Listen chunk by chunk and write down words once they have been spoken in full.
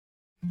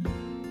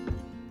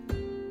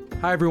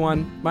Hi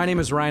everyone, my name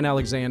is Ryan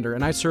Alexander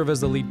and I serve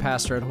as the lead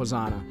pastor at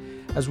Hosanna.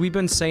 As we've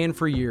been saying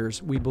for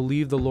years, we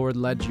believe the Lord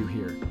led you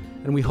here,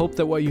 and we hope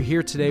that what you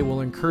hear today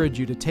will encourage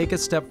you to take a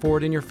step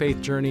forward in your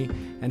faith journey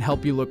and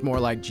help you look more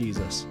like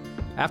Jesus.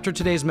 After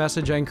today's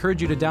message, I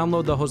encourage you to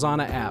download the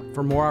Hosanna app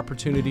for more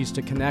opportunities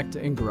to connect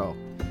and grow.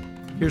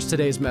 Here's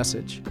today's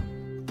message.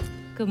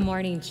 Good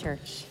morning,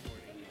 church.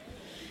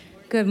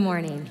 Good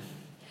morning.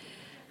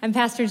 I'm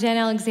Pastor Jenn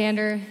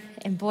Alexander,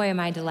 and boy, am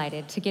I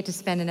delighted to get to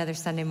spend another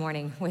Sunday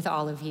morning with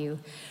all of you.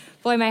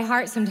 Boy, my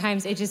heart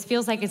sometimes, it just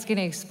feels like it's going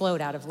to explode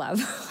out of love.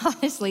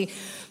 Honestly,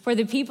 for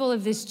the people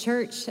of this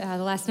church, the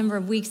last number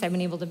of weeks, I've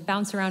been able to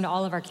bounce around to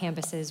all of our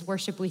campuses,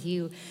 worship with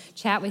you,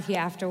 chat with you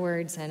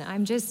afterwards, and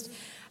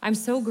I'm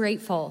so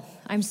grateful.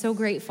 I'm so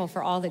grateful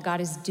for all that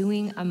God is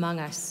doing among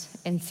us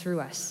and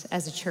through us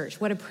as a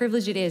church. What a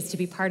privilege it is to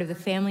be part of the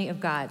family of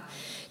God,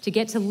 to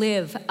get to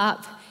live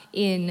up,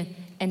 in,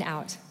 and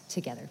out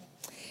together.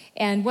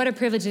 And what a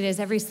privilege it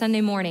is every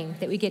Sunday morning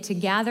that we get to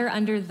gather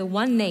under the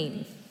one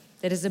name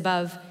that is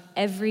above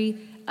every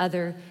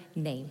other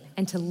name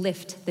and to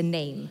lift the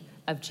name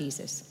of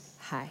Jesus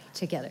high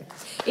together.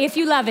 If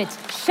you love it,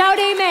 shout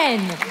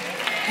amen.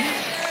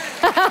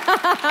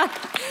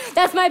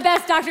 That's my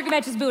best Dr.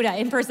 Gomech's Buddha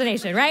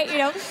impersonation, right? You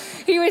know,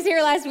 he was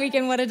here last week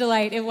and what a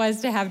delight it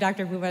was to have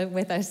Dr. Buddha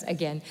with us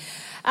again.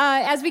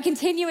 As we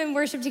continue in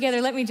worship together,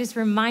 let me just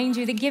remind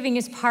you that giving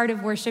is part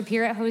of worship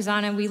here at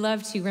Hosanna. We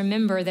love to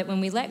remember that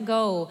when we let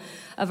go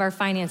of our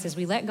finances,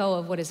 we let go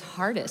of what is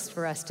hardest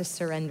for us to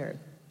surrender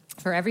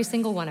for every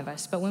single one of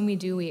us. But when we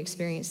do, we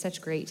experience such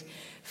great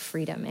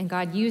freedom. And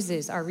God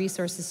uses our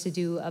resources to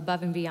do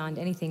above and beyond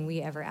anything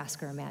we ever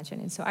ask or imagine.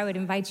 And so I would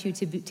invite you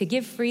to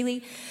give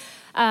freely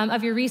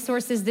of your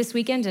resources this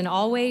weekend and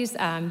always.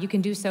 You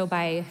can do so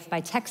by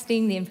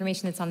texting the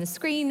information that's on the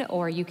screen,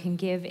 or you can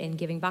give in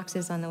giving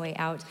boxes on the way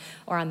out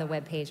or on the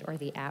webpage or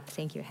the app.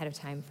 Thank you ahead of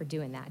time for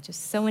doing that.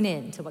 Just sewing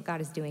in to what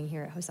God is doing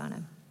here at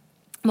Hosanna.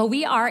 Well,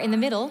 we are right in the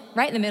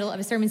middle of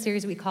a sermon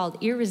series we called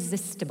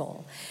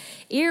Irresistible.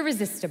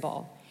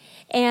 Irresistible.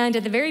 And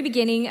at the very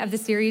beginning of the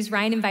series,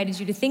 Ryan invited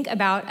you to think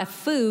about a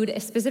food,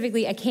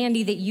 specifically a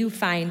candy that you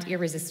find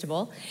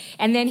irresistible.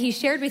 And then he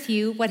shared with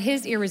you what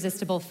his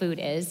irresistible food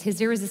is.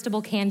 His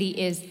irresistible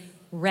candy is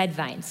red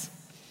vines.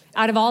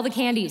 Out of all the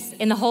candies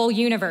in the whole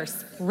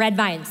universe, red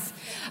vines.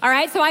 All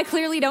right, so I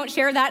clearly don't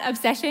share that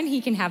obsession.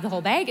 He can have the whole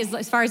bag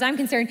as far as I'm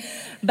concerned,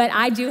 but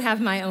I do have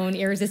my own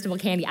irresistible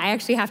candy. I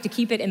actually have to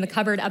keep it in the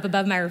cupboard up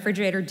above my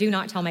refrigerator. Do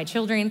not tell my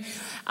children,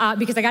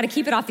 because I got to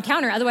keep it off the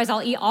counter, otherwise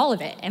I'll eat all of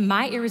it. And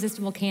my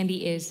irresistible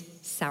candy is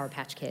Sour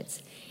Patch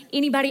Kids.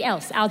 Anybody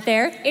else out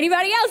there?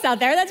 Anybody else out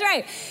there? That's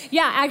right.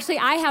 Yeah, actually,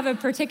 I have a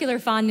particular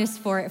fondness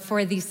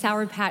for the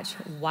Sour Patch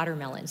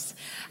watermelons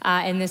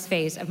in this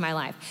phase of my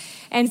life.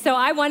 And so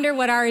I wonder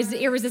what our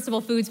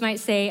irresistible foods might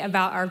say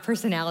about our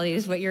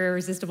personalities, what your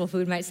irresistible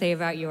food might say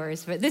about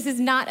yours. But this is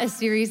not a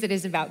series that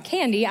is about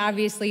candy.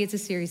 Obviously, it's a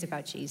series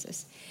about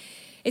Jesus.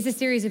 It's a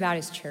series about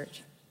his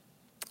church.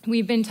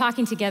 We've been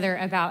talking together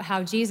about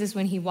how Jesus,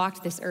 when he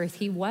walked this earth,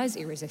 he was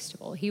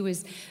irresistible. He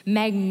was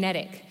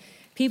magnetic.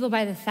 People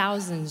by the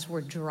thousands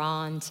were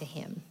drawn to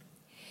him.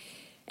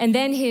 And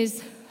then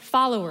his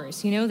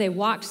followers, they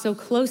walked so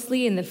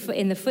closely in the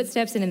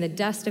footsteps and in the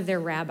dust of their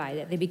rabbi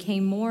that they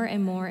became more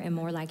and more and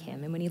more like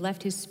him. And when he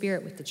left his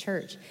spirit with the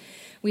church,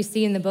 we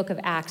see in the book of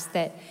Acts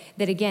that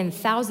again,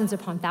 thousands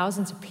upon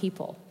thousands of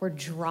people were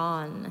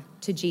drawn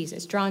to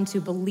Jesus, drawn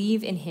to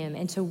believe in him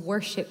and to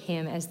worship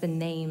him as the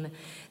name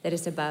that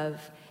is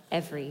above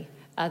every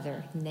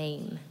other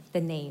name,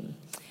 the name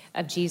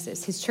of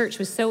Jesus. His church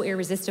was so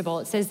irresistible.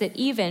 It says that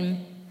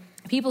even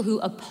people who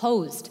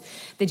opposed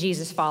the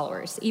Jesus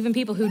followers, even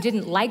people who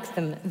didn't like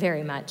them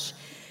very much,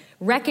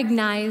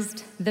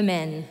 recognized the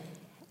men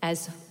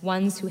as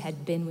ones who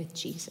had been with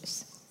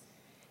Jesus.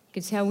 You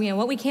could tell,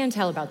 what we can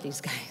tell about these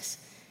guys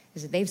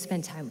is that they've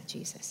spent time with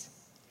Jesus.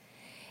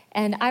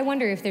 And I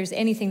wonder if there's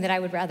anything that I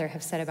would rather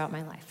have said about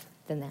my life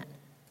than that.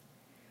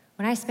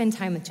 When I spend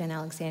time with Jenn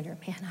Alexander,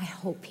 man, I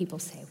hope people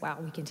say, wow,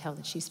 we can tell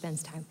that she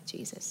spends time with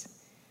Jesus.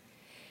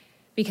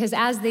 Because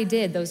as they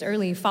did, those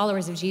early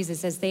followers of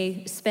Jesus, as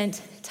they spent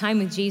time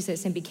with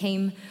Jesus and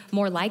became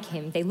more like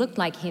him, they looked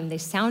like him, they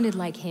sounded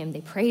like him,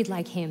 they prayed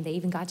like him, they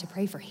even got to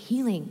pray for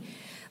healing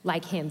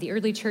like him. The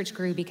early church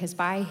grew because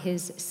by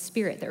his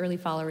spirit, the early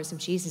followers of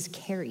Jesus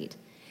carried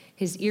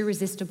his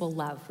irresistible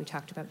love we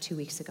talked about 2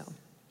 weeks ago,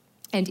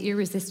 and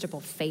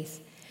irresistible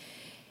faith.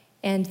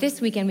 And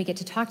this weekend, we get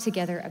to talk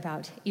together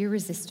about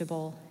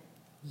irresistible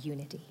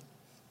unity.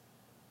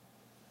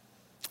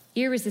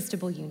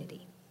 Irresistible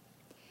unity.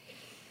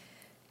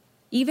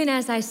 Even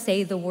as I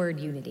say the word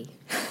unity,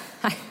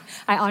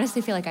 I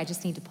honestly feel like I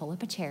just need to pull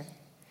up a chair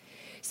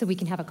so we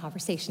can have a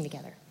conversation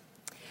together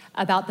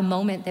about the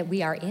moment that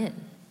we are in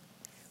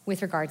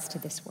with regards to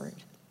this word.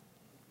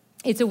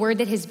 It's a word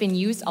that has been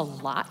used a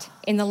lot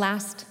in the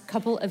last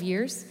couple of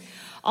years,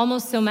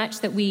 almost so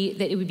much that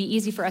it would be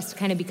easy for us to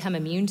kind of become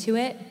immune to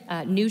it,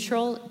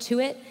 neutral to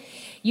it.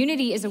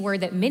 Unity is a word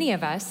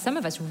that some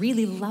of us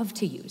really love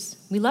to use.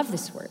 We love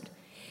this word.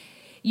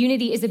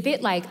 Unity is a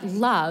bit like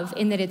love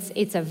in that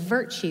it's a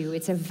virtue,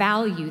 it's a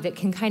value that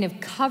can kind of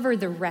cover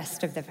the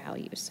rest of the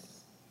values.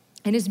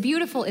 And as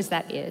beautiful as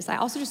that is, I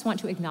also just want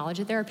to acknowledge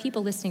that there are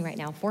people listening right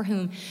now for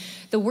whom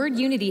the word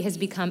unity has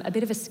become a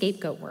bit of a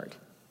scapegoat word.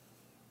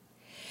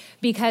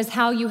 Because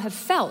how you have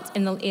felt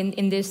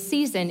in this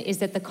season is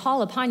that the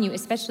call upon you,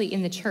 especially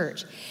in the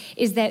church,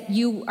 is that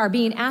you are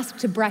being asked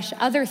to brush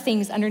other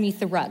things underneath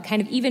the rug,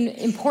 kind of even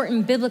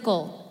important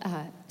biblical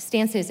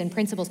stances and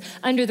principles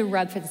under the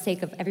rug for the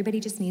sake of everybody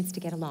just needs to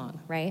get along,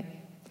 right?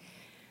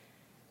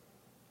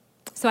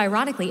 So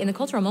ironically, in the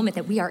cultural moment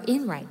that we are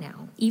in right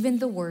now, even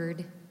the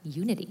word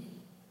unity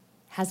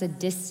has a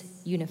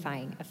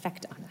disunifying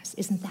effect on us.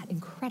 Isn't that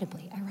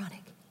incredibly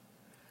ironic?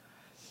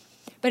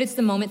 But it's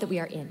the moment that we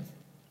are in.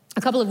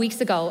 A couple of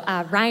weeks ago,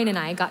 Ryan and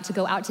I got to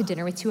go out to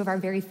dinner with two of our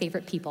very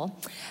favorite people,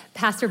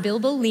 Pastor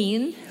Bill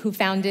Boleen, who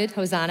founded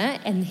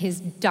Hosanna, and his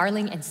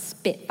darling and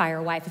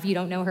spitfire wife. If you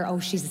don't know her, oh,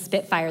 she's a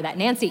spitfire, that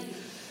Nancy.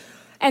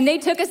 And they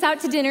took us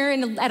out to dinner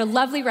at a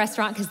lovely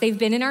restaurant because they've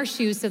been in our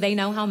shoes, so they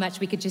know how much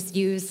we could just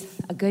use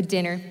a good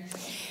dinner.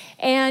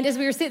 And as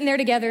we were sitting there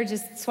together,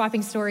 just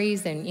swapping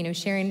stories and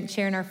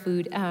sharing our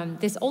food,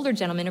 this older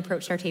gentleman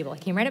approached our table.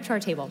 He came right up to our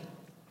table.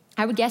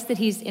 I would guess that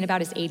he's in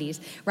about his 80s.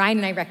 Ryan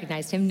and I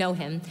recognized him, know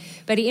him,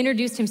 but he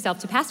introduced himself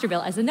to Pastor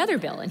Bill as another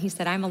Bill, and he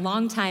said, I'm a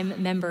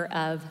longtime member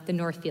of the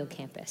Northfield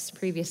campus,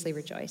 previously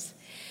Rejoice.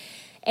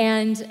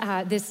 And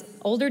this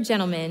older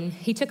gentleman,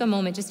 he took a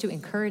moment just to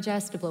encourage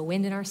us, to blow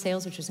wind in our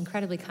sails, which was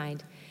incredibly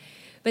kind.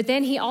 But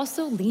then he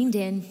also leaned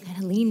in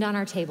and leaned on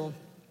our table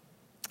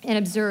and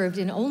observed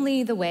in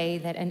only the way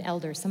that an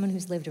elder, someone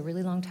who's lived a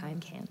really long time,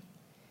 can.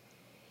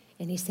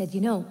 And he said,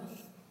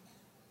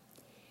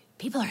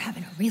 people are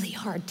having a really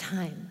hard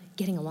time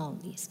getting along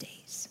these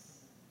days.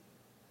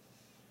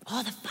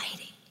 All the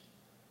fighting,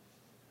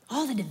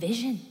 all the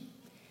division.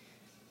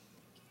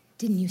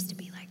 Didn't used to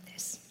be like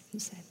this, he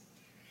said.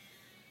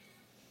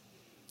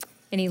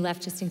 And he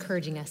left just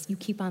encouraging us, you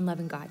keep on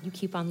loving God, you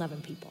keep on loving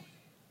people.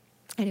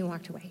 And he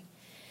walked away.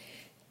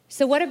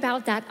 So what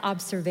about that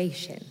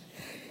observation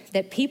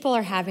that people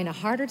are having a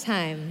harder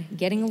time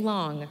getting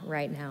along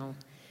right now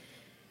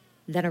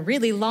than a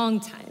really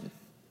long time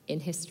in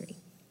history?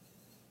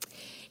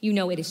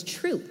 It is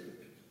true.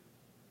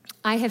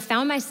 I have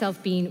found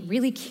myself being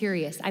really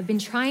curious. I've been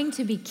trying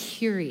to be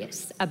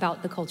curious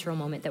about the cultural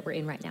moment that we're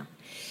in right now.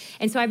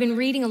 And so I've been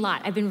reading a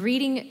lot. I've been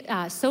reading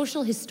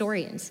social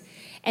historians,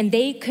 and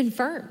they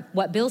confirm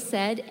what Bill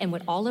said and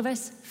what all of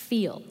us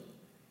feel.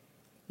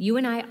 You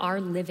and I are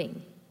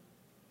living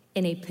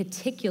in a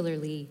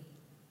particularly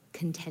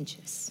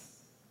contentious,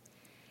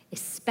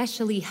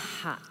 especially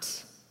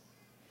hot,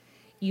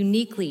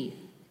 uniquely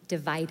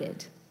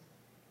divided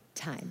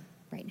time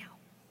right now.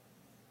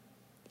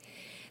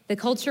 The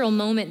cultural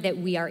moment that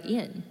we are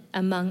in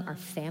among our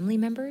family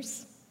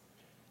members,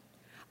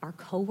 our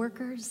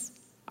coworkers,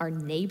 our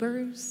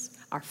neighbors,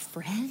 our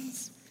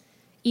friends,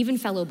 even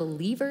fellow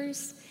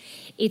believers,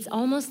 it's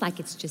almost like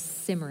it's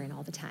just simmering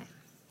all the time.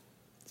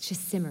 It's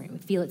just simmering. We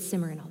feel it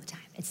simmering all the time.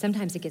 And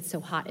sometimes it gets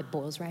so hot it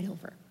boils right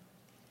over.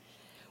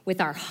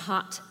 With our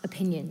hot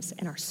opinions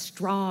and our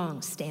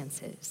strong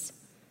stances.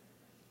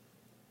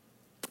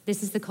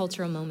 This is the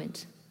cultural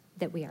moment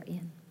that we are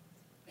in.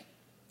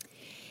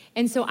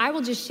 And so I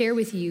will just share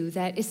with you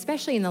that,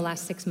 especially in the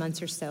last 6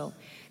 months or so,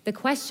 the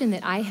question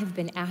that I have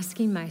been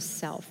asking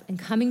myself and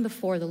coming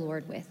before the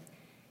Lord with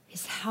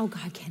is, how,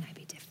 God, can I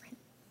be different?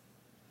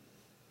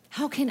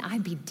 How can I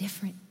be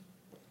different?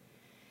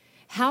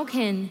 How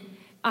can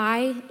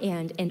I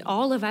and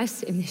all of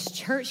us in this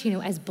church,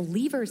 as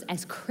believers,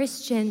 as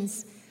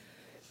Christians,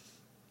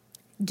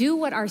 do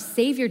what our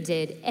Savior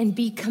did and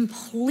be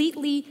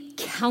completely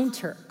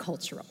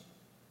countercultural?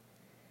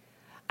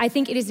 I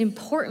think it is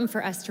important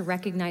for us to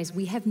recognize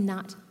we have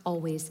not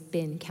always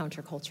been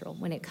countercultural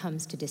when it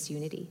comes to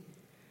disunity.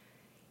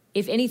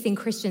 If anything,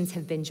 Christians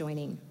have been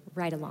joining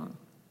right along.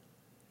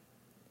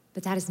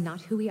 But that is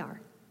not who we are.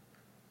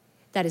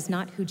 That is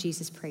not who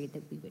Jesus prayed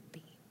that we would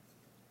be.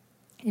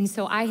 And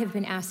so I have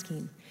been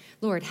asking,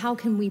 Lord, how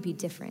can we be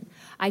different?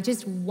 I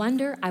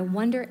wonder,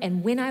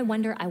 and when I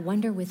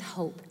wonder with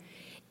hope,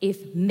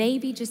 if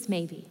maybe, just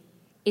maybe,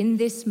 in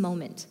this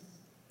moment,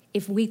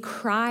 if we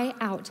cry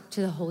out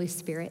to the Holy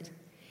Spirit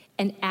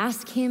and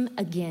ask him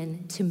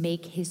again to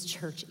make his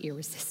church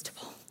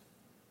irresistible,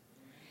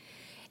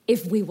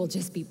 if we will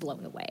just be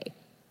blown away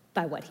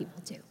by what he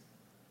will do.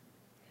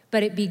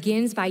 But it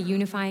begins by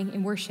unifying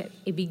in worship.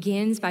 It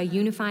begins by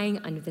unifying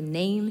under the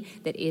name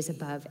that is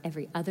above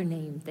every other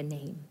name, the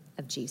name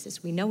of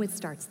Jesus. We know it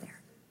starts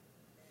there.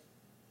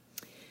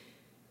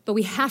 But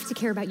we have to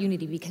care about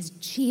unity because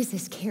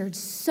Jesus cared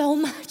so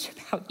much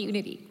about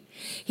unity.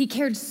 He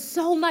cared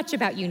so much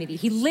about unity.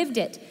 He lived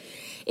it.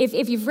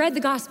 If you've read the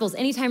Gospels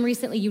anytime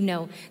recently, you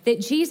know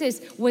that Jesus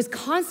was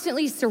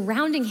constantly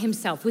surrounding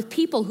himself with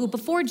people who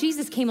before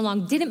Jesus came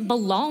along didn't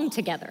belong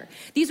together.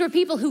 These were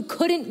people who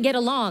couldn't get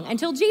along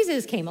until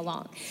Jesus came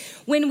along.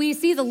 When we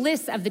see the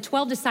list of the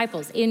 12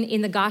 disciples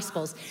in the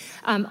Gospels,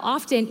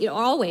 often,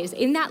 always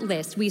in that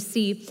list, we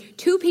see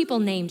two people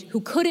named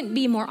who couldn't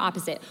be more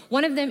opposite.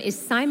 One of them is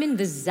Simon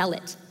the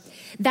Zealot.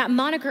 That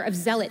moniker of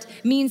zealot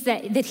means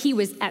that he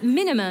was, at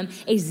minimum,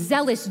 a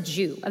zealous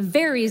Jew, a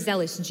very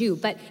zealous Jew.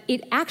 But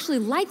it actually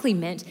likely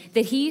meant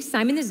that he,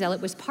 Simon the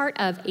Zealot, was part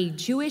of a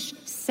Jewish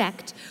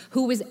sect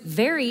who was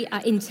very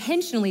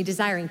intentionally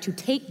desiring to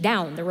take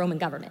down the Roman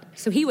government.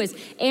 So he was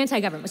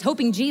anti-government, was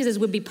hoping Jesus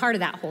would be part of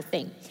that whole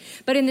thing.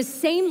 But in the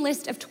same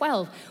list of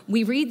 12,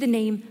 we read the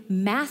name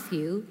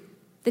Matthew,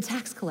 the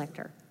tax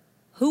collector,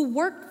 who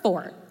worked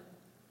for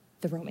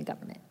the Roman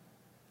government.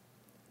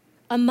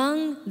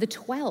 Among the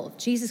 12,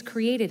 Jesus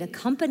created a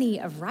company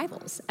of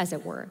rivals, as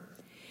it were.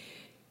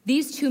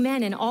 These two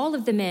men and all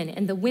of the men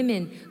and the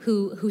women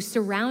who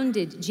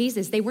surrounded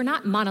Jesus, they were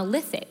not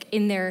monolithic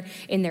in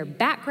their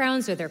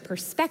backgrounds or their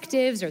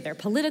perspectives or their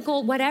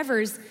political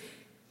whatevers,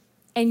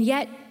 and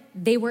yet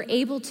they were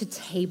able to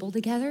table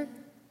together.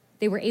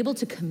 They were able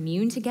to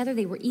commune together.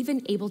 They were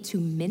even able to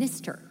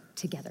minister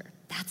together.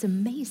 That's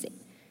amazing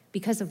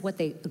because of what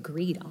they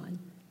agreed on,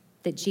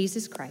 that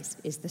Jesus Christ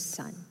is the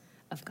Son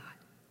of God.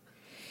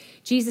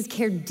 Jesus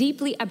cared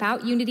deeply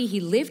about unity. He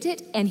lived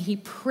it, and he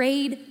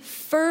prayed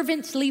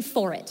fervently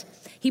for it.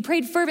 He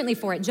prayed fervently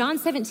for it. John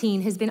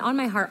 17 has been on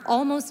my heart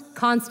almost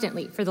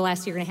constantly for the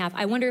last year and a half.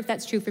 I wonder if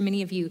that's true for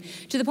many of you,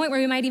 to the point where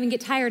we might even get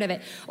tired of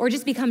it or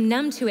just become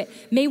numb to it.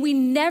 May we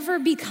never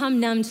become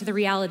numb to the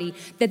reality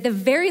that the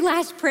very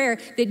last prayer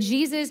that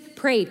Jesus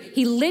prayed,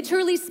 he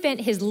literally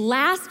spent his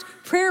last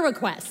prayer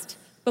request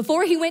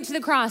before he went to the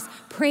cross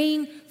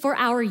praying for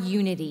our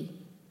unity.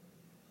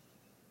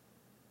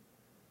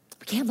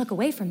 We can't look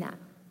away from that.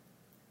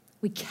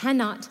 We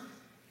cannot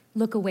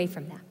look away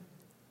from that.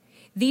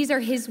 These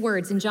are his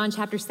words in John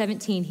chapter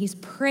 17. He's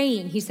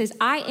praying. He says,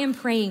 I am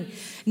praying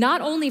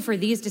not only for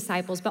these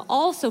disciples, but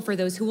also for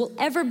those who will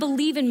ever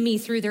believe in me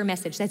through their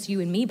message. That's you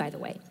and me, by the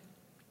way.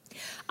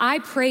 I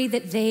pray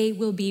that they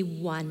will be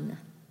one.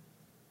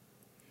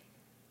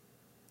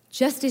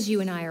 Just as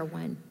you and I are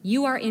one.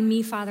 You are in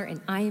me, Father,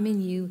 and I am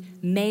in you.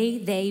 May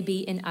they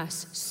be in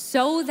us,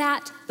 so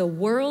that the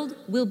world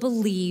will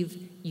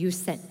believe you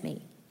sent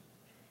me.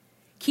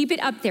 Keep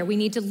it up there. We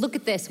need to look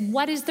at this.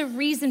 What is the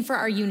reason for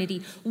our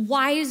unity?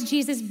 Why is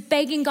Jesus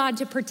begging God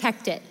to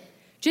protect it?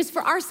 Just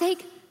for our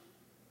sake?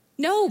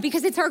 No,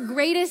 because it's our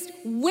greatest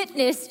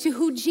witness to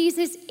who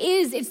Jesus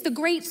is. It's the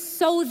great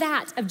so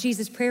that of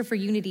Jesus' prayer for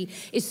unity,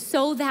 is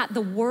so that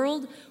the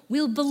world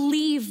will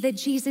believe that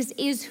Jesus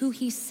is who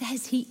he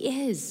says he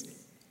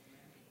is.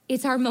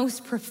 It's our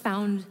most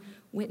profound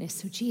witness.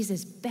 So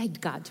Jesus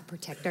begged God to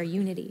protect our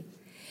unity.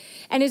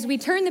 And as we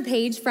turn the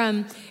page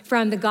from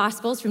the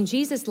Gospels, from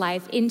Jesus'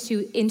 life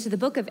into the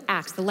book of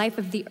Acts, the life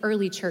of the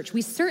early church,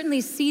 we certainly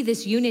see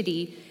this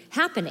unity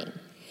happening.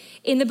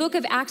 In the book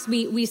of Acts,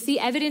 we see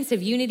evidence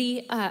of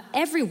unity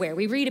everywhere.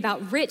 We read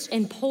about rich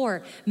and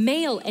poor,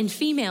 male and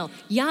female,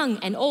 young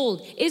and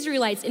old,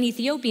 Israelites and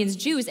Ethiopians,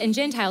 Jews and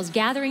Gentiles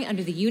gathering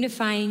under the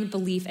unifying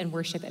belief and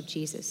worship of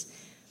Jesus.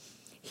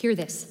 Hear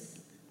this.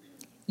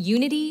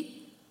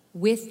 Unity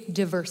with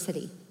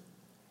diversity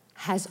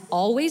has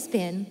always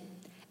been,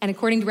 and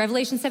according to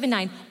Revelation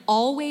 7:9,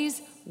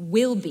 always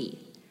will be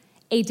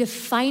a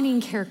defining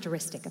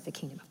characteristic of the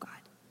kingdom of God.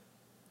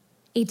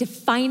 A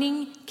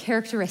defining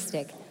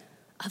characteristic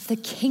of the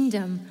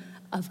kingdom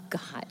of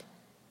God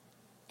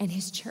and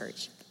his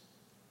church.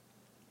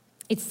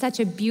 It's such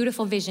a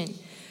beautiful vision.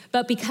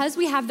 But because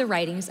we have the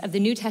writings of the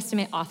New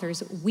Testament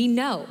authors, we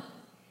know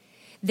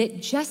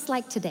that just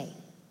like today,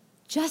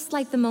 just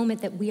like the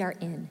moment that we are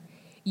in,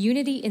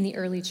 unity in the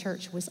early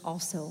church was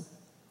also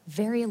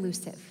very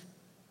elusive.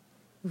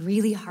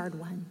 Really hard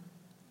one.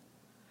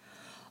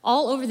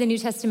 All over the New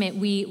Testament,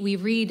 we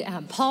read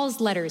Paul's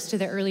letters to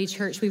the early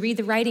church. We read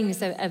the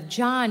writings of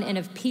John and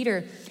of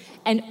Peter,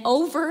 and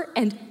over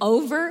and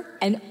over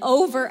and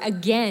over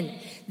again,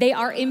 they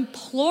are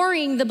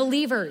imploring the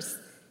believers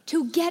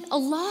to get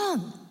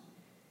along,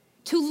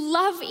 to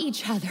love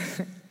each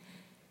other,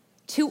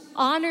 to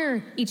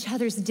honor each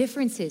other's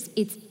differences.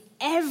 It's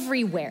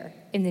everywhere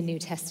in the New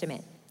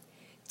Testament,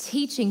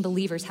 teaching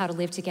believers how to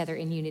live together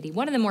in unity.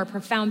 One of the more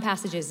profound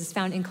passages is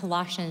found in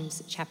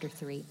Colossians chapter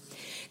 3.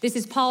 This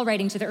is Paul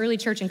writing to the early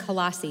church in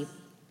Colossae.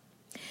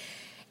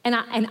 And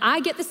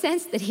I get the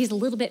sense that he's a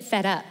little bit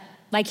fed up,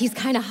 like he's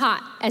kind of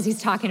hot as he's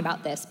talking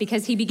about this,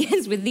 because he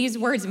begins with these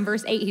words in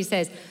verse 8. He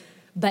says,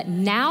 but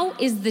now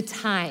is the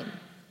time.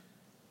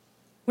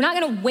 We're not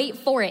going to wait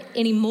for it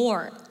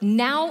anymore.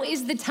 Now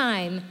is the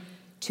time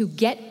to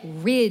get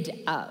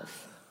rid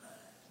of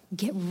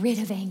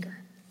anger.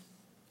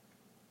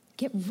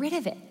 Get rid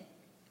of it.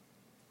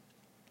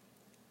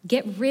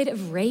 Get rid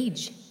of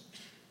rage,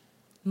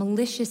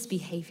 malicious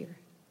behavior,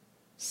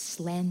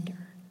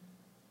 slander,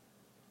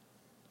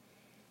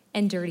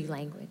 and dirty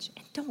language.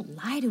 And don't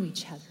lie to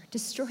each other. It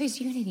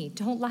destroys unity.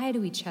 Don't lie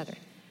to each other.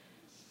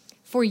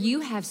 For you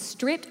have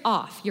stripped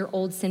off your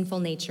old sinful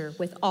nature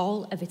with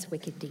all of its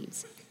wicked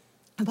deeds.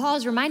 And Paul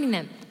is reminding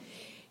them,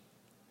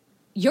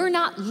 you're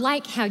not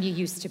like how you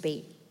used to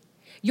be.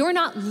 You're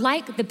not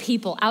like the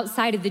people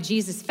outside of the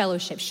Jesus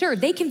fellowship. Sure,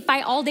 they can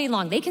fight all day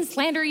long. They can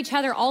slander each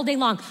other all day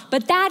long,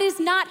 but that is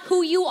not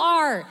who you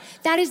are.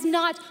 That is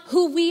not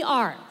who we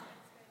are.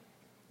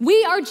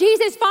 We are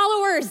Jesus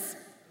followers.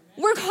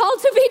 We're called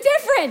to be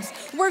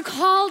different. We're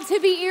called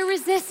to be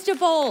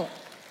irresistible.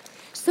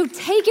 So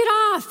take it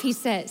off, he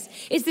says.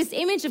 It's this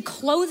image of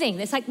clothing.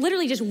 It's like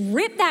literally just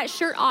rip that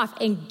shirt off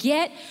and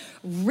get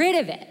rid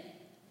of it.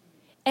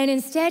 And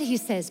instead, he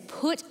says,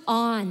 put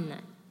on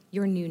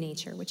your new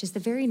nature, which is the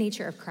very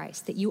nature of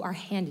Christ that you are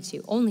handed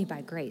to only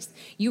by grace.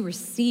 You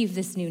receive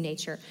this new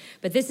nature.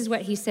 But this is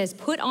what he says,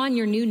 put on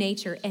your new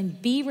nature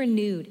and be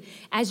renewed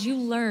as you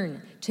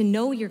learn to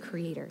know your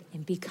Creator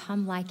and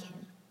become like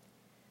him.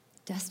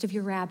 Dust of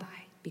your rabbi,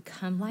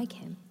 become like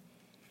him.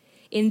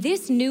 In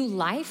this new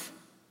life,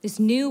 this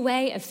new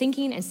way of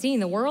thinking and seeing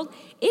the world,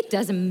 it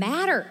doesn't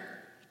matter.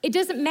 It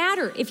doesn't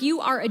matter if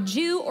you are a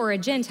Jew or a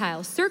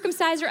Gentile,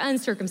 circumcised or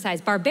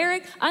uncircumcised,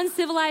 barbaric,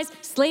 uncivilized,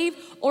 slave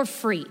or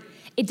free.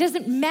 It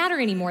doesn't matter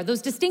anymore.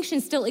 Those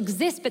distinctions still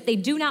exist, but they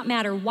do not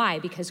matter. Why?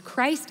 Because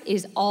Christ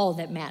is all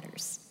that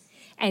matters.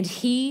 And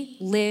he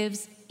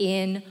lives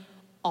in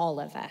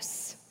all of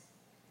us.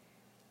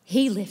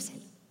 He lives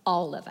in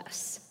all of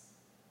us.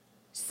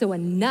 So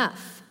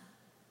enough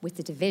with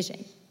the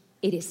division.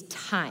 It is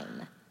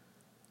time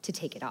to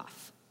take it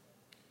off.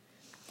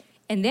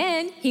 And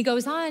then he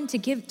goes on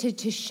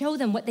to show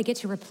them what they get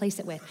to replace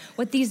it with,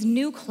 what these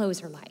new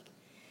clothes are like.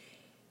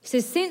 He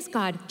says, since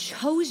God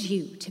chose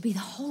you to be the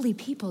holy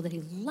people that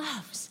he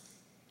loves,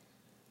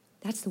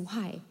 that's the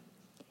why,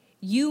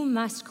 you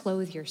must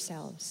clothe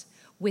yourselves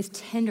with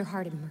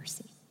tenderhearted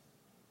mercy.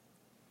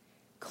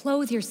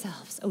 Clothe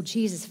yourselves, O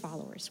Jesus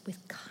followers,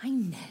 with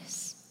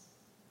kindness.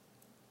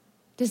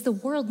 Does the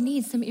world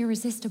need some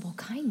irresistible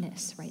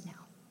kindness right now?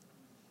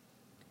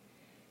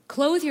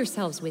 Clothe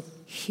yourselves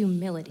with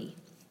humility.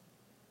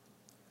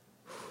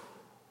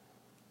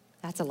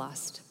 That's a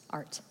lost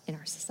art in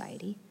our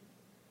society.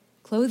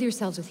 Clothe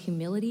yourselves with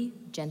humility,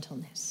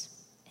 gentleness,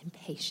 and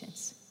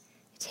patience.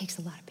 It takes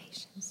a lot of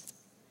patience.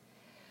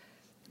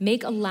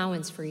 Make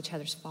allowance for each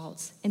other's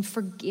faults and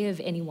forgive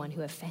anyone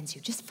who offends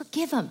you. Just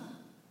forgive them.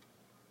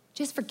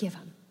 Just forgive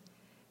them.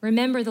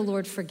 Remember, the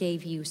Lord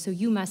forgave you, so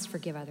you must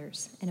forgive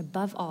others. And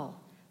above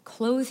all,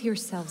 clothe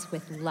yourselves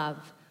with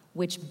love,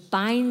 which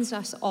binds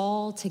us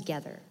all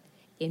together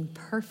in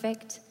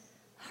perfect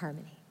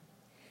harmony.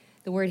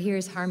 The word here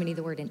is harmony.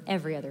 The word in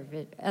every other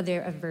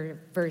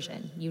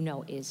version,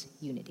 is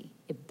unity.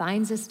 It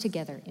binds us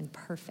together in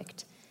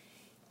perfect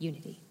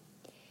unity.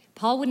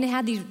 Paul wouldn't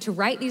have had to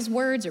write these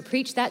words or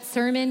preach that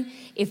sermon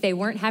if they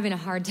weren't having a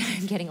hard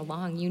time getting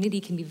along. Unity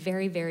can be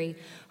very, very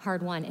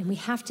hard won, and we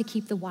have to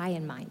keep the why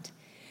in mind.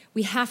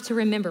 We have to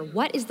remember,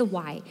 what is the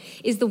why?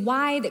 Is the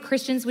why that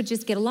Christians would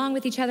just get along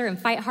with each other and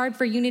fight hard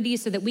for unity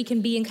so that we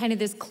can be in kind of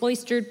this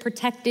cloistered,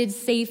 protected,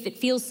 safe, it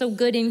feels so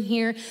good in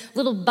here,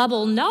 little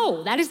bubble?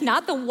 No, that is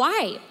not the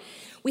why.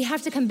 We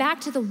have to come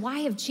back to the why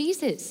of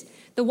Jesus.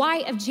 The why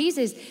of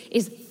Jesus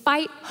is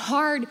fight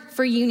hard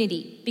for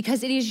unity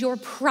because it is your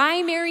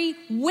primary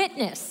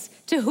witness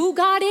to who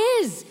God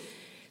is,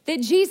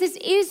 that Jesus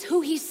is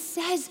who he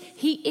says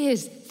he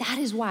is. That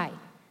is why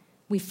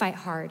we fight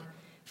hard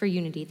for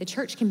unity. The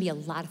church can be a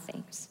lot of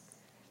things.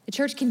 The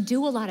church can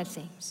do a lot of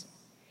things.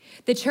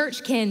 The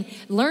church can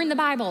learn the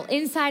Bible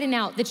inside and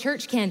out. The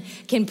church can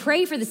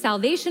pray for the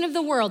salvation of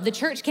the world. The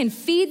church can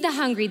feed the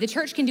hungry. The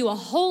church can do a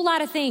whole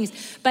lot of things.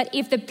 But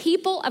if the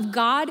people of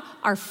God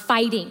are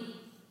fighting,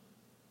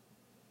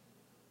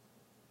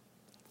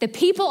 the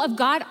people of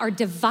God are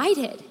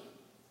divided,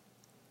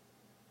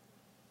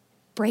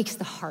 breaks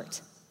the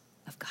heart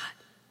of God.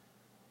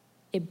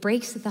 It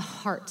breaks the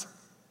heart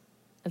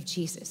of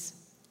Jesus.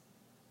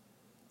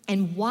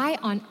 And why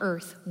on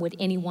earth would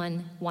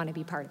anyone want to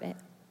be part of it?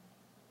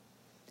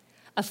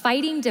 A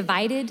fighting,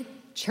 divided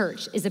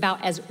church is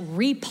about as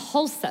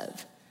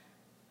repulsive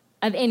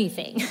of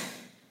anything.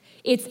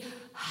 It's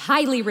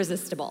highly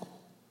resistible.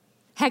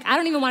 Heck, I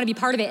don't even want to be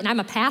part of it, and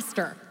I'm a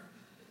pastor.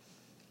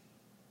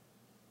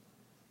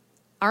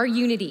 Our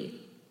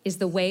unity is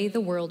the way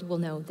the world will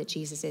know that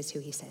Jesus is who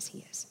he says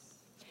he is.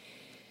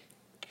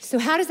 So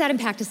how does that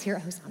impact us here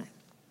at Hosanna?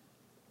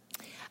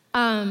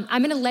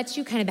 I'm going to let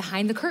you kind of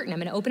behind the curtain. I'm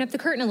going to open up the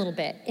curtain a little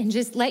bit and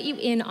just let you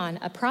in on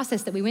a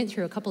process that we went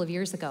through a couple of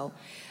years ago.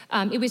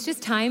 It was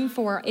just time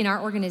in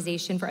our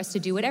organization for us to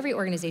do what every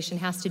organization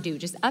has to do,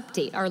 just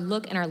update our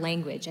look and our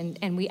language.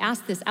 And we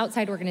asked this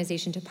outside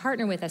organization to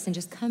partner with us and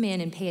just come in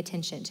and pay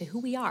attention to who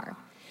we are,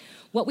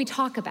 what we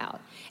talk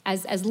about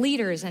as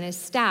leaders and as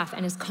staff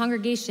and as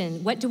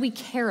congregation. What do we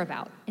care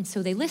about? And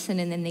so they listened,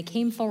 and then they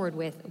came forward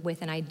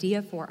with an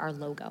idea for our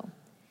logo.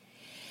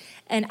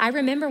 And I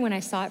remember when I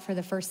saw it for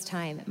the first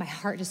time, my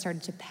heart just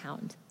started to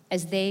pound.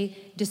 as they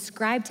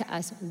describe to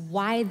us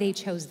why they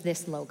chose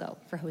this logo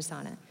for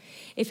Hosanna.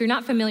 If you're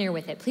not familiar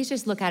with it, please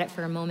just look at it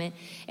for a moment.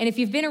 And if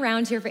you've been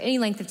around here for any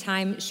length of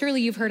time,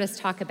 surely you've heard us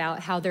talk about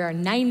how there are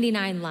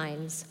 99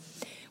 lines,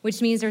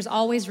 which means there's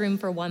always room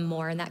for one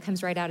more, and that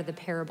comes right out of the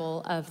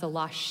parable of the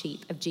lost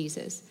sheep of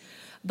Jesus.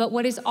 But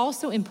what is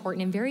also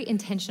important and very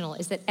intentional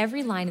is that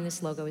every line in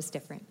this logo is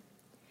different.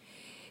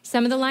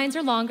 Some of the lines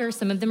are longer,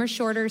 some of them are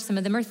shorter, some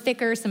of them are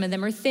thicker, some of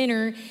them are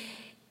thinner,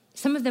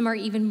 some of them are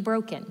even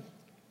broken.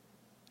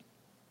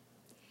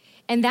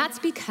 And that's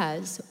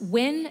because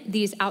when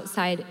these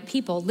outside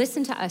people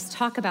listen to us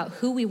talk about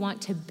who we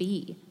want to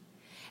be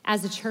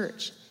as a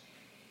church,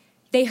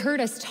 they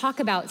heard us talk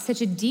about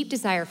such a deep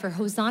desire for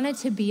Hosanna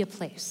to be a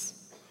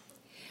place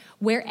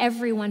where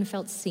everyone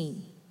felt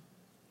seen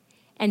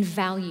and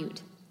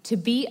valued, to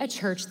be a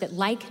church that,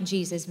 like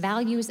Jesus,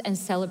 values and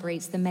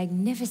celebrates the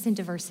magnificent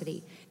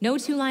diversity. No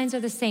two lines are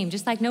the same,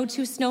 just like no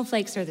two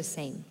snowflakes are the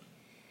same.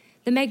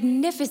 The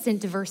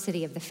magnificent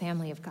diversity of the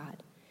family of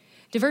God.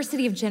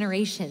 Diversity of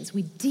generations.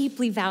 We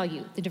deeply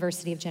value the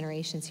diversity of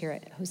generations here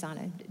at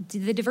Hosanna.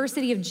 The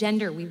diversity of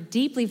gender, we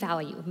deeply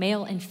value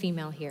male and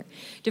female here.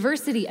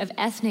 Diversity of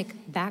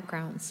ethnic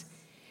backgrounds.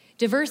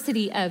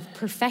 Diversity of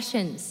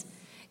professions.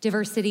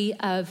 Diversity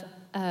of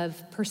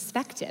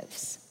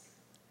perspectives.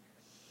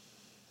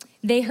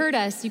 They heard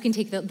us, you can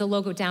take the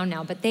logo down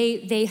now, but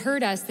they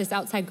heard us, this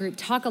outside group,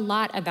 talk a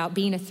lot about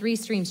being a three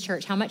streams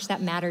church, how much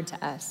that mattered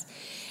to us.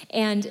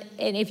 And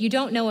if you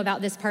don't know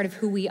about this part of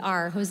who we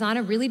are,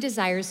 Hosanna really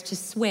desires to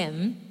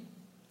swim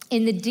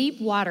in the deep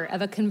water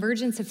of a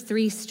convergence of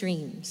three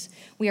streams.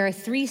 We are a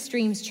three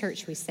streams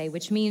church, we say,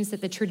 which means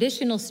that the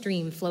traditional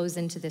stream flows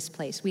into this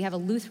place. We have a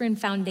Lutheran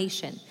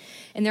foundation,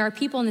 and there are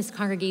people in this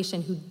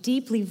congregation who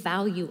deeply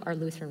value our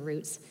Lutheran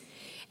roots.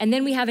 And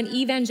then we have an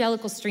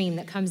evangelical stream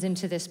that comes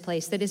into this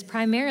place that is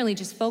primarily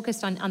just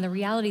focused on the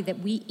reality that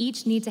we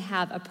each need to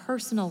have a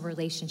personal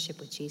relationship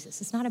with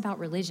Jesus. It's not about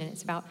religion,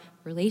 it's about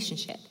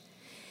relationship.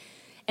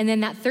 And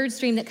then that third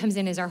stream that comes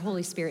in is our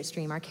Holy Spirit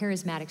stream, our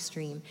charismatic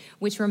stream,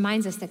 which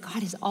reminds us that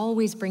God is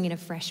always bringing a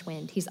fresh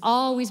wind. He's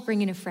always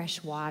bringing a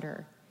fresh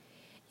water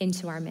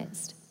into our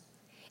midst.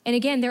 And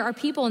again, there are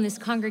people in this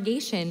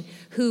congregation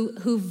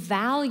who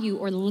value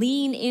or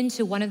lean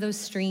into one of those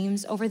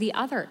streams over the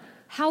other.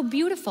 How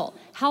beautiful,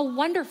 how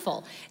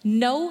wonderful.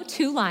 No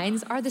two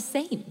lines are the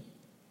same.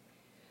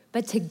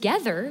 But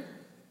together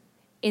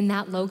in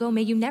that logo,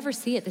 may you never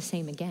see it the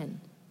same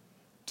again.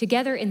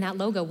 Together in that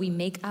logo, we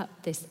make up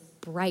this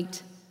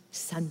bright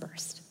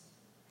sunburst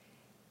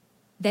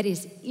that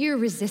is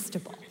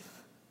irresistible.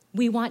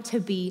 We want to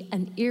be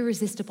an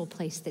irresistible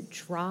place that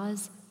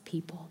draws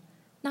people,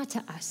 not to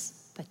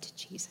us, but to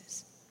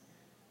Jesus.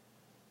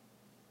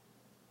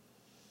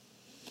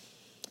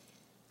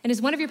 And as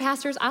one of your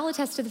pastors, I'll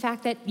attest to the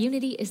fact that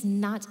unity is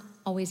not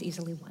always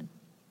easily won.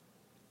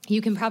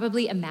 You can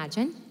probably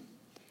imagine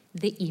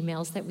the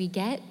emails that we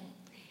get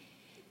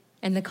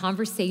and the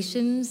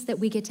conversations that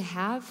we get to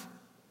have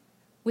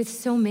with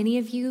so many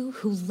of you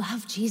who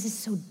love Jesus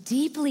so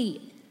deeply.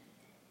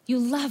 You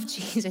love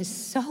Jesus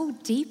so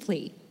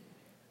deeply,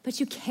 but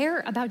you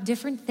care about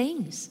different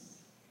things.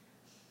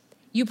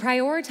 You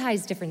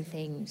prioritize different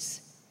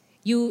things.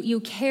 You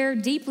care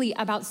deeply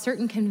about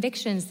certain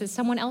convictions that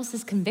someone else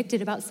is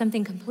convicted about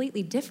something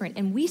completely different,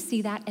 and we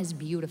see that as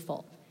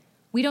beautiful.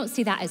 We don't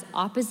see that as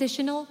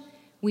oppositional.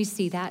 We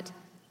see that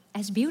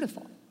as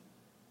beautiful.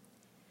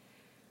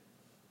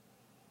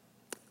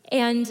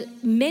 And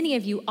many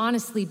of you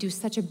honestly do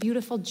such a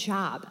beautiful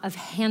job of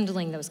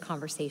handling those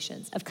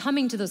conversations, of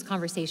coming to those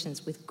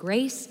conversations with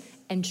grace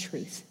and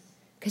truth.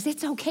 Because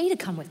it's okay to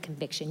come with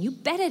conviction. You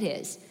bet it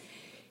is.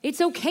 It's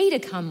okay to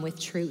come with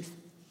truth.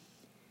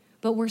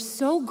 But we're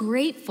so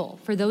grateful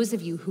for those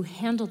of you who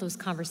handle those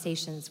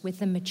conversations with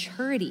the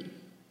maturity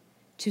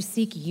to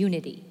seek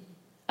unity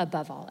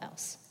above all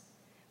else,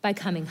 by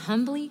coming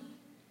humbly,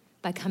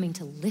 by coming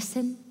to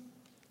listen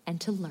and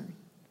to learn.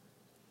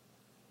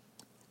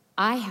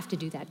 I have to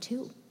do that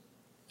too.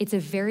 It's a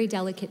very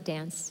delicate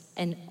dance,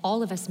 and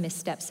all of us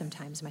misstep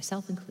sometimes,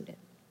 myself included.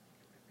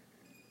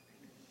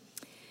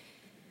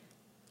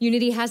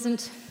 Unity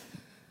hasn't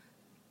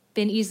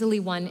been easily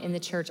won in the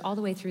church all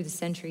the way through the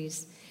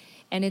centuries,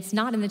 and it's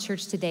not in the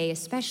church today,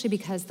 especially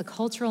because the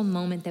cultural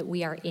moment that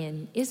we are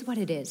in is what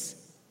it is.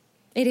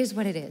 It is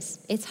what it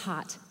is. It's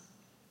hot.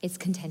 It's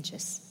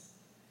contentious.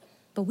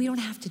 But we don't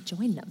have to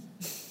join them.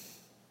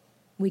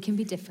 We can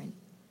be different.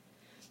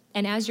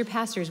 And as your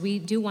pastors, we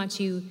do want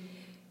you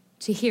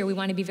to hear, we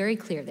want to be very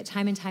clear that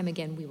time and time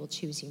again, we will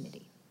choose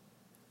unity.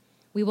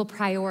 We will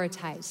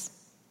prioritize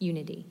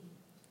unity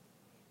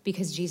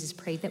because Jesus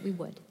prayed that we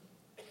would.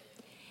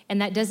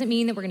 And that doesn't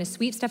mean that we're going to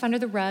sweep stuff under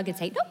the rug and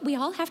say, no, we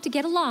all have to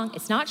get along.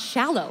 It's not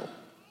shallow.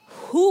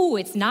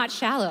 It's not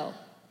shallow.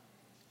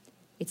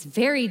 It's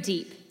very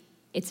deep.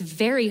 It's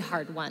very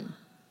hard won.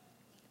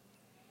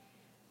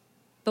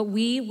 But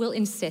we will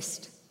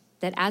insist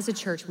that as a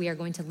church, we are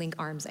going to link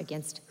arms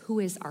against who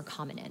is our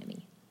common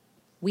enemy.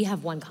 We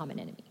have one common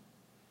enemy,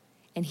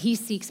 and he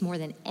seeks more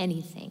than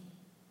anything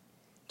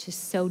to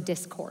sow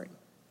discord,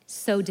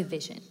 sow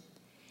division,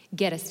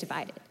 get us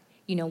divided.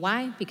 You know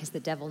why? Because the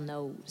devil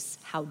knows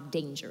how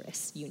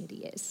dangerous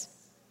unity is.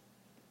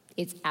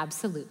 It's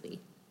absolutely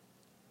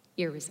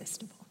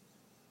irresistible.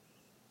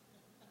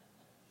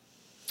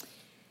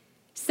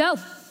 So,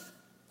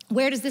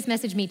 where does this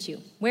message meet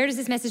you? Where does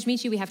this message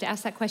meet you? We have to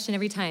ask that question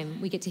every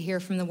time we get to hear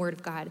from the Word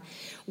of God.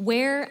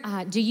 Where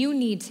do you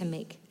need to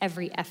make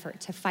every effort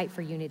to fight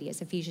for unity,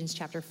 as Ephesians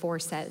chapter 4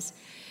 says?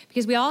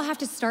 Because we all have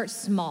to start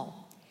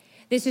small.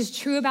 This is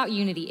true about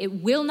unity.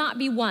 It will not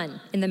be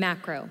one in the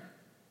macro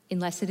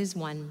unless it is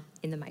one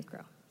in the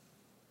micro.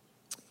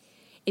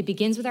 It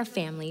begins with our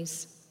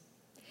families.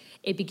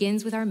 It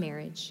begins with our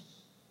marriage.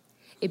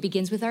 It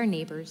begins with our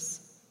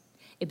neighbors.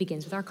 It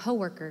begins with our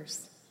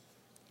coworkers.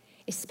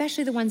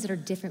 Especially the ones that are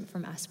different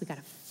from us. We got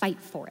to fight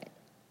for it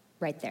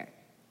right there.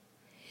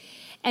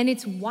 And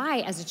it's why,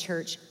 as a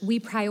church, we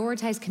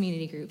prioritize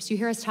community groups. You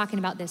hear us talking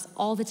about this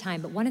all the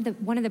time, but one of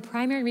the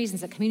primary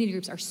reasons that community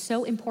groups are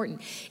so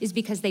important is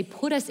because they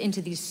put us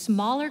into these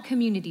smaller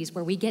communities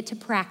where we get to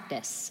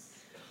practice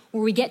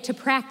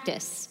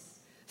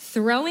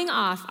throwing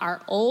off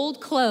our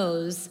old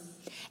clothes.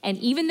 And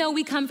even though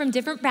we come from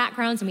different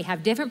backgrounds and we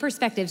have different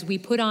perspectives, we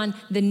put on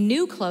the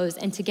new clothes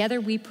and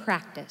together we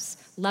practice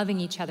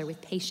loving each other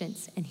with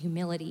patience and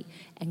humility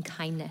and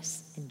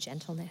kindness and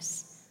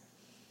gentleness.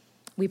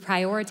 We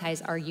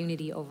prioritize our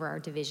unity over our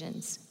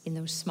divisions in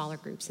those smaller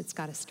groups. It's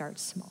got to start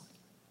small.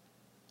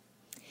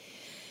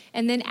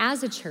 And then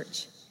as a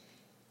church,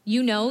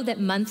 you know that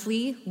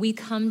monthly we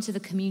come to the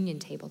communion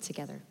table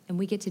together, and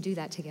we get to do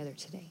that together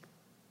today.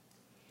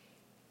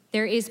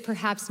 There is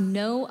perhaps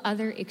no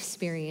other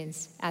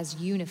experience as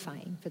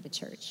unifying for the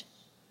church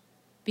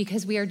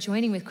because we are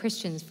joining with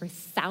Christians for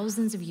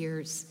thousands of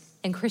years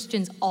and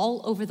Christians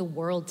all over the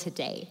world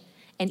today.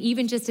 And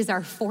even just as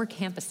our 4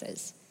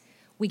 campuses,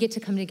 we get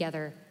to come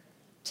together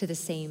to the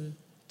same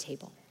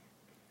table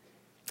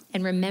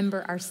and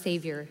remember our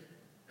Savior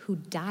who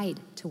died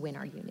to win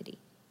our unity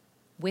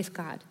with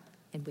God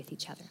and with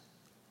each other.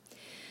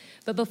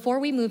 But before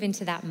we move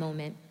into that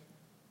moment,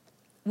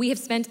 we have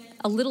spent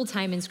a little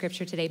time in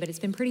Scripture today, but it's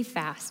been pretty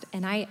fast.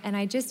 And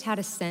I just had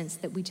a sense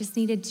that we just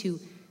needed to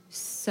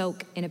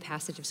soak in a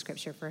passage of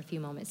Scripture for a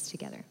few moments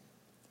together.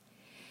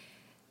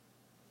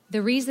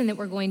 The reason that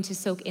we're going to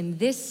soak in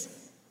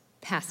this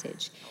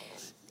passage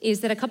is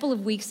that a couple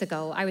of weeks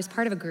ago, I was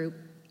part of a group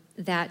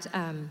that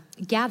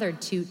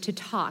gathered to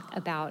talk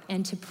about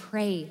and to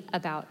pray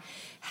about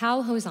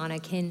how Hosanna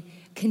can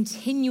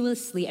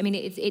continuously,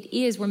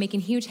 we're making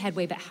huge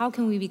headway, but how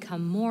can we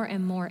become more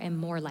and more and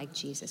more like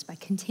Jesus by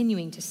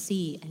continuing to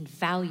see and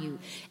value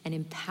and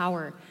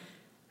empower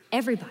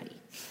everybody,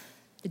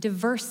 the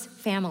diverse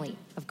family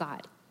of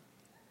God.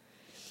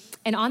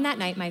 And on that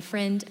night, my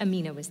friend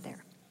Amina was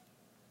there.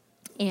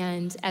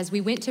 And as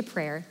we went to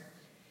prayer,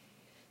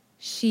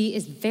 she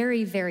is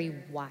very, very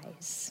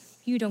wise.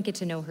 You don't get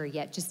to know her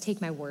yet, just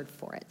take my word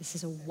for it. This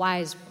is a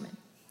wise woman.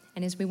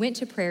 And as we went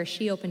to prayer,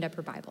 she opened up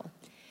her Bible.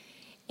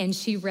 And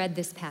she read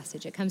this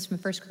passage. It comes from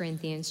 1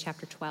 Corinthians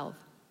chapter 12.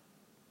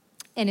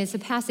 And it's a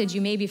passage,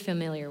 you may be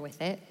familiar with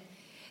it,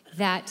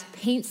 that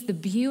paints the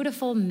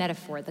beautiful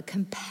metaphor, the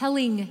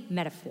compelling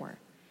metaphor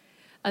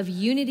of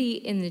unity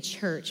in the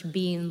church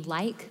being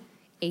like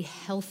a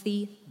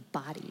healthy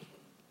body.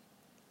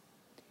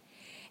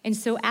 And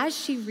so as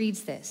she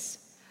reads this,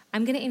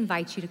 I'm going to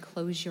invite you to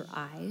close your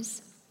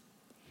eyes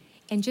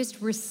and just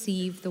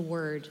receive the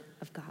word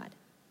of God.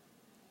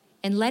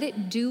 And let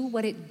it do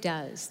what it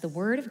does. The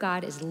word of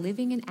God is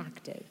living and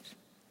active.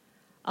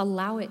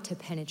 Allow it to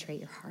penetrate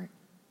your heart.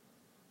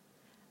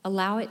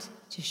 Allow it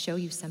to show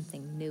you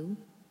something new.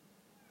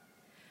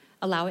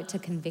 Allow it to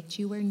convict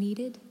you where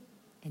needed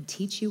and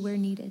teach you where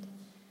needed.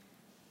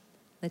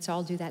 Let's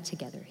all do that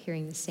together,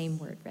 hearing the same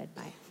word read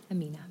by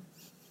Amina.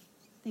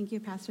 Thank you,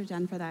 Pastor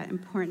Jenn, for that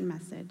important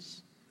message.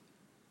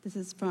 This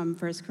is from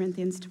 1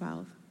 Corinthians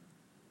 12.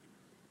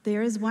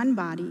 There is one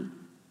body,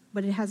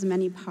 but it has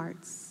many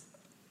parts.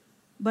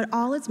 But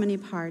all its many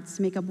parts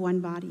make up one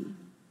body.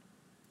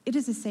 It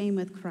is the same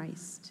with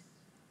Christ.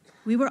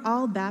 We were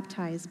all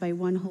baptized by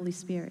one Holy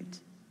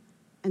Spirit,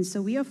 and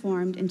so we are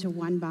formed into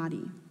one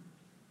body.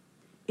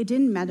 It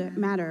didn't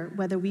matter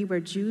whether we were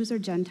Jews or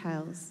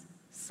Gentiles,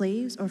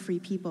 slaves or free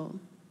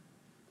people.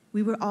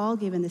 We were all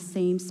given the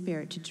same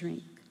Spirit to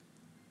drink.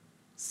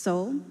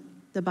 So,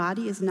 the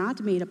body is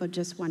not made up of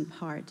just one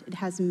part. It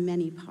has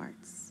many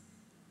parts.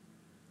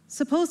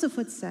 Suppose the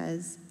foot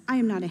says, I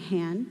am not a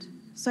hand,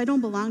 so I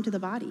don't belong to the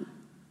body.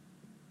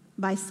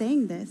 By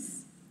saying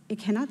this, it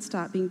cannot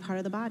stop being part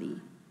of the body.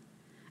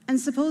 And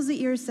suppose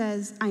the ear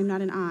says, I am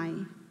not an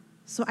eye,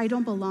 so I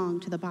don't belong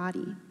to the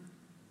body.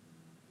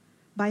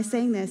 By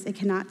saying this, it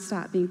cannot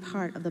stop being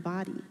part of the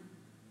body.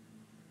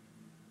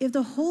 If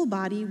the whole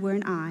body were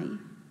an eye,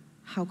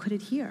 how could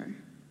it hear?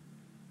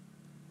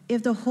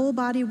 If the whole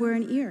body were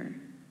an ear,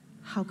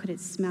 how could it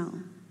smell?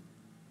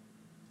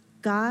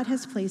 God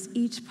has placed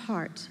each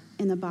part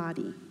in the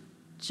body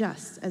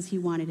just as he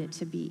wanted it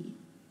to be.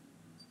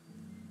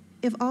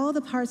 If all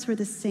the parts were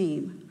the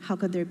same, how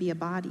could there be a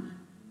body?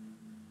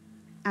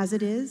 As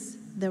it is,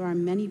 there are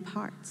many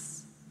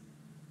parts,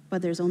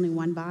 but there's only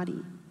one body.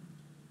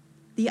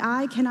 The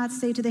eye cannot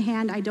say to the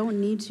hand, I don't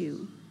need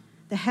you.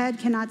 The head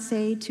cannot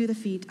say to the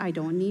feet, I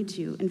don't need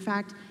you. In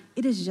fact,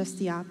 it is just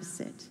the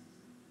opposite.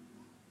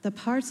 The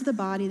parts of the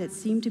body that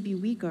seem to be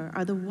weaker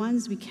are the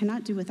ones we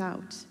cannot do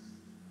without.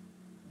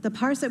 The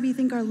parts that we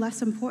think are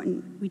less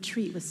important, we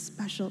treat with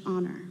special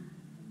honor.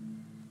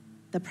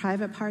 The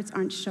private parts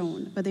aren't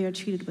shown, but they are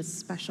treated with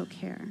special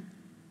care.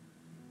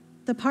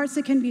 The parts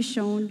that can be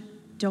shown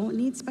don't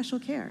need special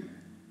care.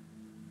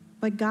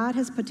 But God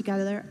has put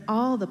together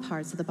all the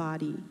parts of the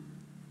body,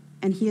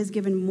 and he has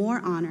given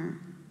more honor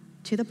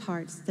to the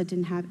parts that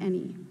didn't have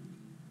any.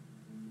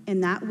 In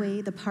that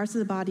way, the parts of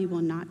the body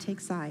will not take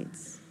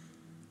sides.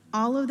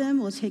 All of them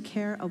will take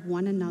care of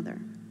one another.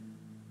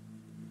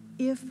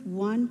 If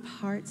one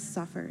part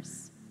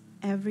suffers,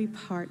 every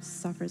part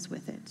suffers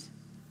with it.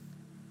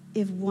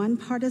 If one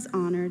part is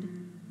honored,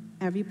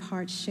 every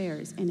part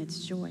shares in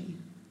its joy.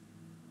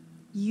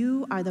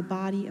 You are the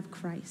body of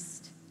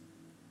Christ.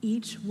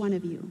 Each one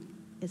of you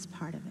is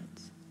part of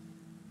it.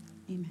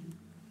 Amen.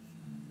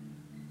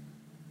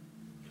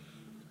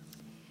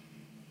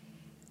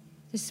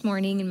 This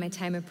morning in my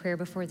time of prayer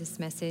before this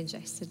message,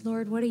 I said,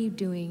 Lord, what are you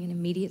doing? And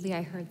immediately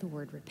I heard the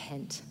word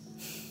repent.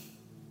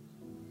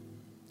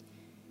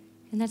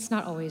 And that's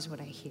not always what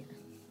I hear.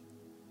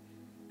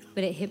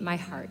 But it hit my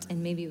heart,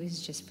 and maybe it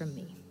was just from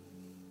me.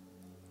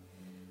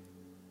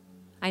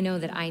 I know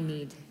that I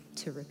need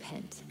to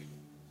repent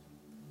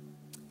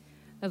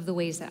of the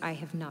ways that I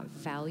have not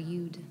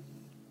valued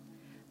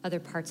other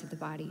parts of the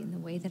body in the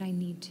way that I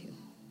need to.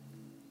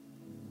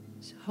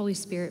 So Holy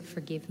Spirit,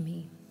 forgive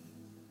me.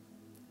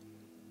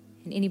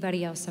 And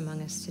anybody else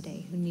among us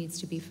today who needs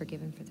to be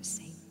forgiven for the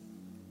same.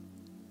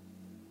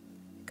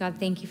 God,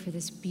 thank you for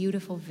this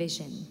beautiful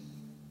vision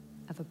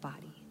of a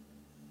body.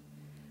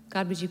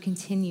 God, would you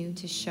continue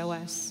to show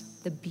us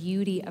the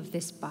beauty of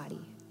this body,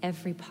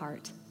 every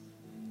part.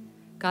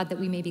 God, that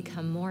we may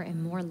become more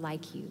and more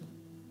like you.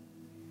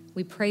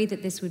 We pray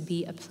that this would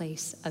be a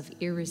place of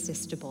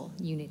irresistible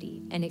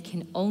unity, and it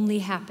can only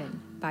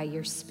happen by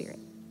your Spirit.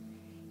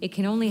 It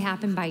can only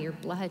happen by your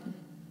blood.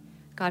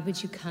 God,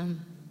 would you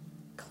come?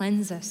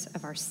 Cleanse us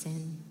of our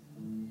sin.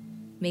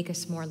 Make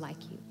us more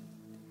like you.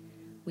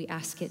 We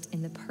ask it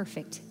in the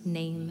perfect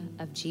name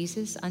of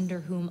Jesus, under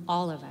whom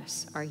all of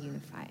us are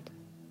unified.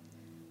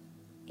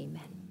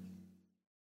 Amen.